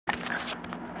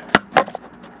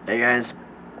Hey guys,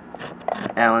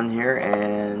 Alan here,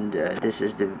 and this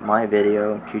is my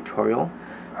video tutorial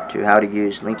to how to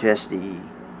use Link2sd,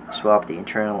 swap the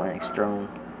internal and external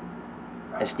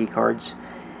SD cards,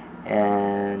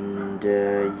 and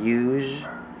use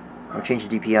or change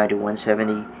the DPI to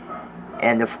 170,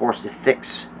 and of course the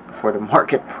fix for the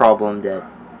market problem that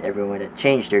everyone that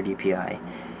changed their DPI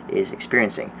is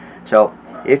experiencing. So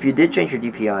if you did change your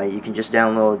DPI, you can just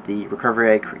download the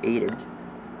recovery I created.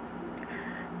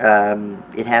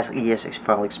 It has ESX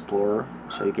file explorer,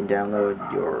 so you can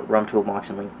download your ROM toolbox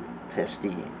and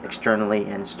Link2sd externally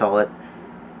and install it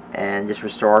and just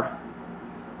restore.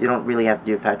 You don't really have to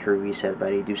do a factory reset, but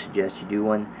I do suggest you do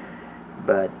one.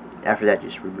 But after that,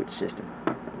 just reboot the system.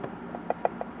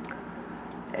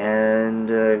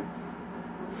 And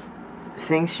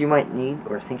things you might need,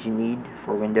 or things you need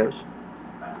for Windows.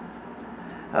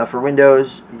 For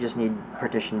Windows, you just need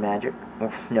Partition Magic.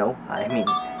 No, I mean,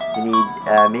 you need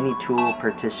Mini Tool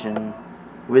Partition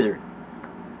Wizard.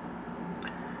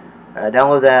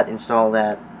 Download that, install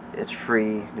that. It's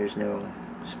free. There's no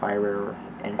spyware or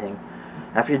anything.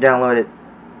 After you download it,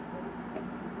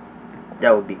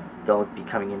 that would be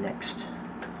coming in next.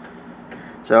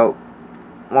 So,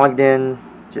 logged in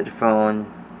to the phone.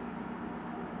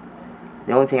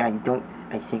 The only thing I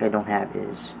think I don't have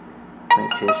is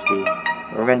Link2sd.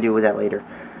 We're gonna deal with that later.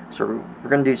 So we're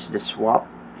gonna do the swap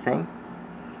thing.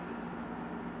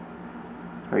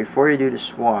 Before you do the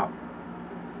swap,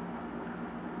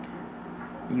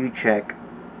 you check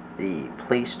the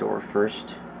Play Store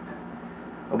first.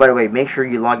 Oh, by the way, make sure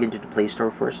you log into the Play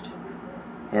Store first,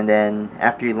 and then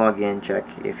after you log in, check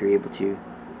if you're able to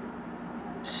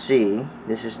see.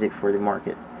 This is for the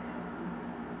market.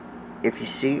 If you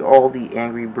see all the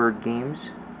Angry Bird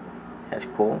games, that's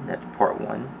cool. That's part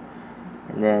 1.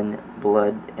 And then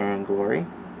Blood and Glory.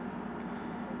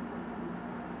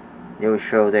 It will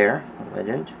show there,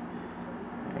 Legend.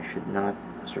 I should not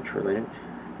search for Legend.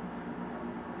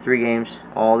 3 games,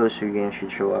 all those 3 games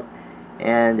should show up.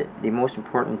 And the most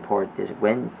important part is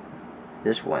when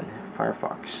this one,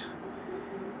 Firefox.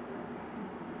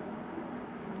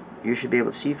 You should be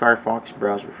able to see Firefox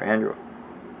browser for Android.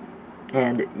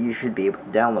 And you should be able to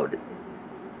download it.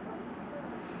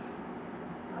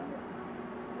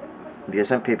 Because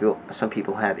some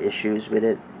people have issues with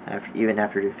it even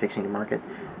after they're fixing the market.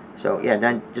 So yeah,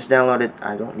 then just download it.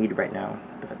 I don't need it right now,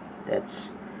 but that's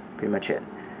pretty much it.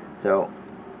 So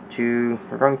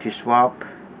we're going to swap.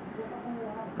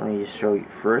 Let me just show you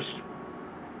first.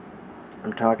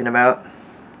 I'm talking about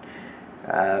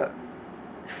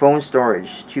phone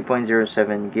storage,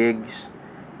 2.07 gigs.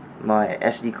 My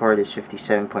SD card is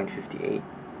 57.58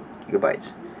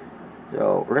 gigabytes.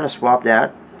 So we're gonna swap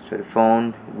that. So the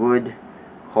phone would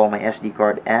call my SD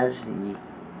card as the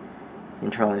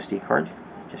internal SD card.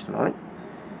 Just a moment.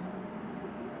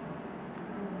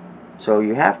 So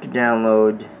you have to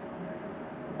download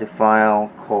the file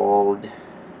called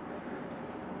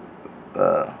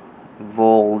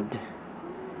vold.fstab.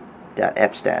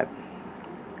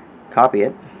 Copy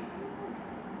it.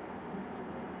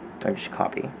 Or just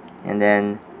copy. And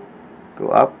then go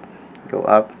up.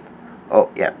 Oh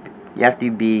yeah, you have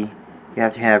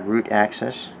to have root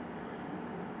access.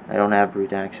 I don't have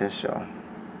root access, so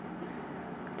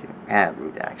to add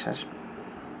root access.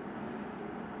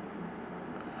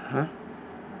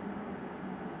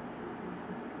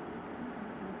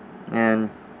 And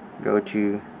go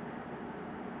to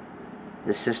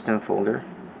the system folder.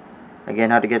 Again,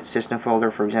 how to get system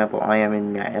folder? For example, I am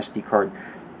in my SD card.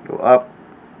 Go up,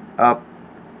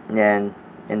 and then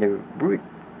in the root,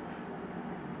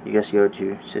 you just go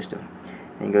to system.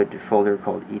 And go to a folder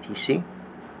called etc.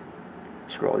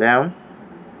 Scroll down.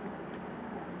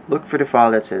 Look for the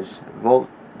file that says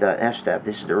vold.fstab.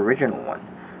 This is the original one,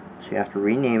 so you have to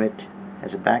rename it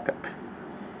as a backup.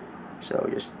 So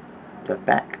just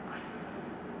 .back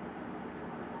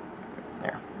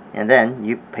there, and then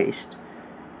you paste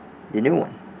the new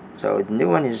one. So the new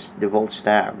one is the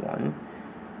vold.stab one,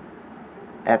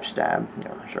 fstab.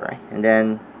 No, sorry. And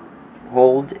then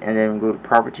hold, and then go to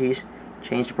properties.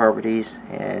 Change the properties,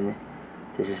 and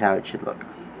this is how it should look.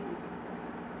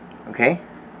 Okay.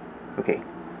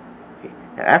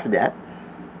 Now after that,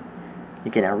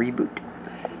 you can now reboot.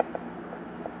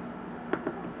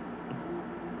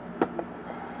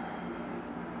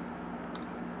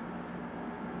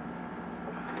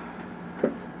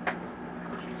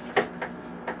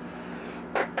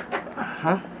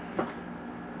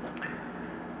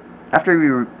 After we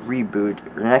reboot,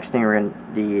 the next thing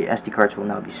the SD cards will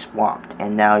now be swapped,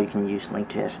 and now you can use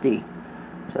Link2sd.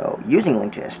 So using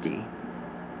Link2sd,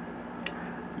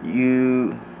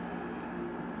 you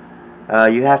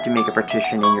you have to make a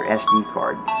partition in your SD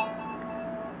card.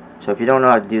 So if you don't know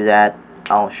how to do that,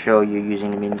 I'll show you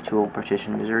using the mini tool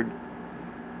partition wizard.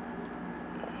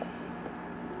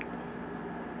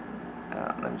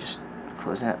 Let me just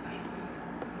close that.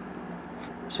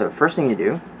 So the first thing you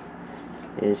do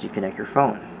is you connect your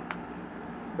phone,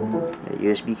 a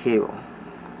USB cable,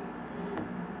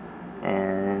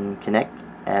 and connect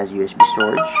as USB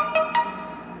storage.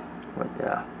 What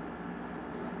the?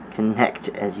 Connect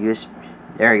as USB.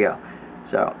 There you go.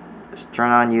 So let's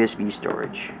turn on USB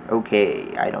storage.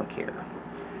 Okay, I don't care.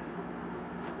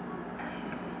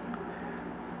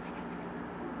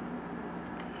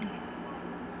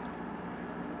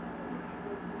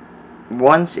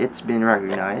 Once it's been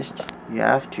recognized, you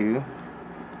have to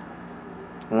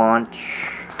launch.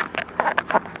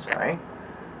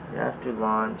 You have to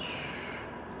launch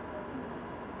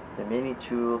the mini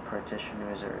tool partition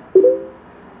wizard.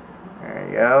 There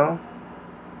you go.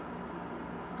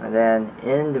 And then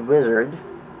in the wizard,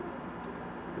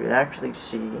 you would actually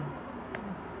see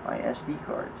my SD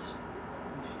cards.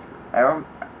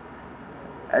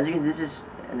 As you can, this is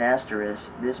an asterisk.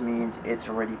 This means it's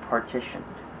already partitioned.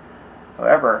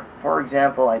 However, for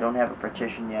example, I don't have a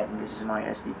partition yet, and this is my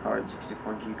SD card,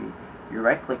 64 GB. You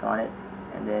right click on it,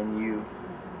 and then you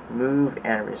move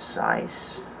and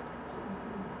resize.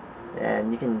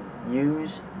 And you can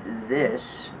use this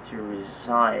to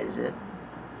resize it,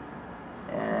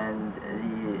 and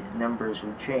the numbers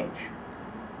will change.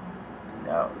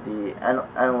 Now, the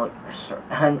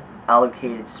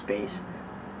unallocated space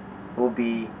will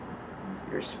be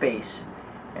your space,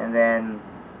 and then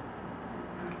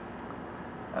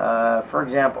for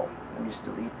example, let me just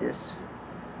delete this.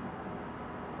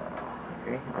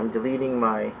 Okay, I'm deleting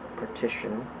my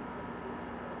partition.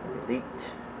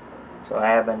 Delete. So I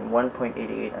have a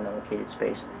 1.88 unallocated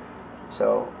space.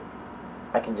 So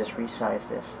I can just resize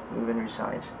this. Move and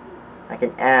resize. I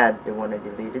can add the one I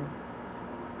deleted,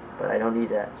 but I don't need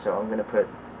that. So I'm going to put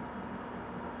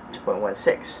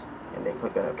 2.16, and then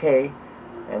click on OK,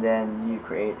 and then you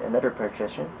create another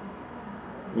partition.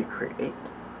 You create.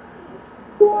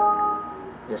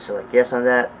 Just select yes on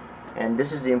that, and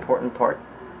this is the important part.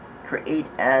 Create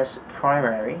as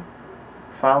primary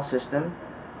file system.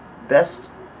 Best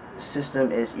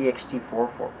system is ext4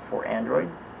 for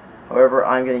Android. However,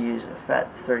 I'm going to use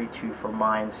FAT32 for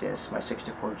mine, since my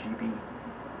 64 GB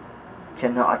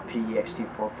cannot be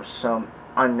ext4 for some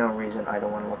unknown reason. I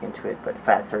don't want to look into it, but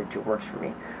FAT32 works for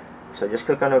me. So just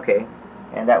click on OK,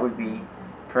 and that would be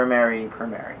primary,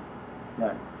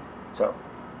 none. So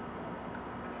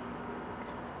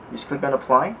just click on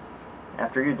apply.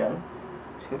 After you're done,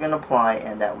 just click on apply,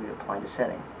 and that will apply the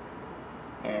setting,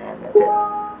 and that's it.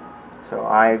 So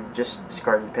I've just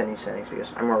discarded pending settings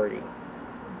because I'm already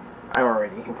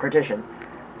partitioned.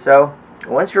 So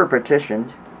once you're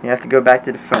partitioned, you have to go back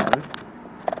to the phone.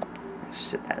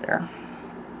 Sit that there.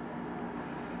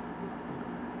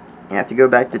 You have to go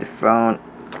back to the phone,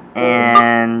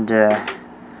 and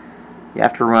you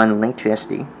have to run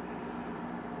Link2sd.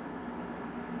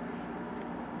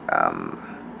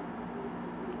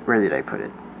 Where did I put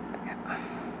it?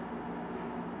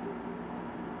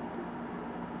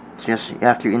 It's just, you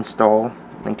have to install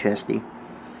Link2sd.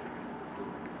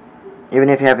 Even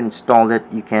if you haven't installed it,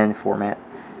 you can format.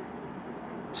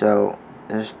 So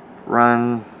just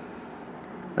run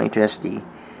Link2sd,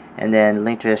 and then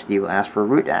Link2sd will ask for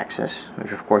root access,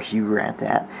 which of course you grant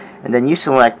that, and then you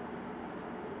select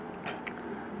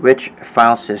which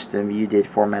file system you did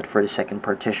format for the second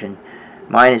partition.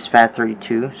 Mine is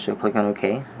FAT32, so click on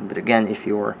OK. But again, if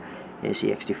your is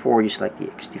ext4, you select the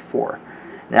ext4.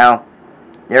 Now,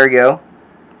 there we go.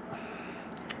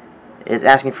 It's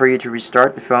asking for you to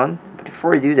restart the phone. But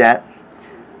before you do that,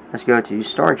 let's go to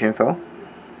storage info.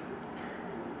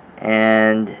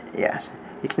 And yes,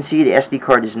 you can see the SD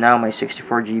card is now my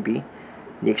 64 GB.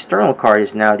 The external card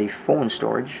is now the phone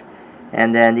storage.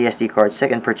 And then the SD card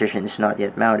second partition is not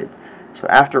yet mounted. So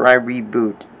after I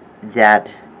reboot, that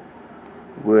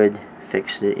would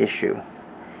fix the issue.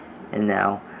 And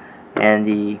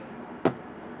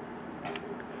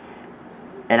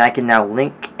I can now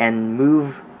link and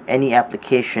move any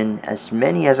application, as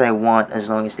many as I want, as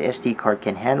long as the SD card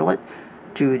can handle it,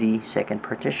 to the second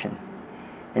partition.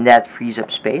 And that frees up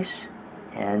space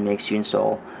and makes you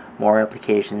install more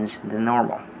applications than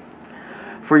normal.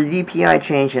 For the DPI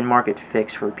change and market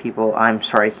fix for people, I'm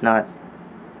sorry, it's not,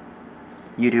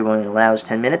 YouTube only allows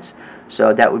 10 minutes,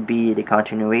 so that would be the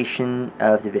continuation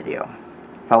of the video.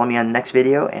 Follow me on the next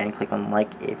video and click on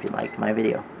like if you like my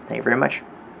video. Thank you very much.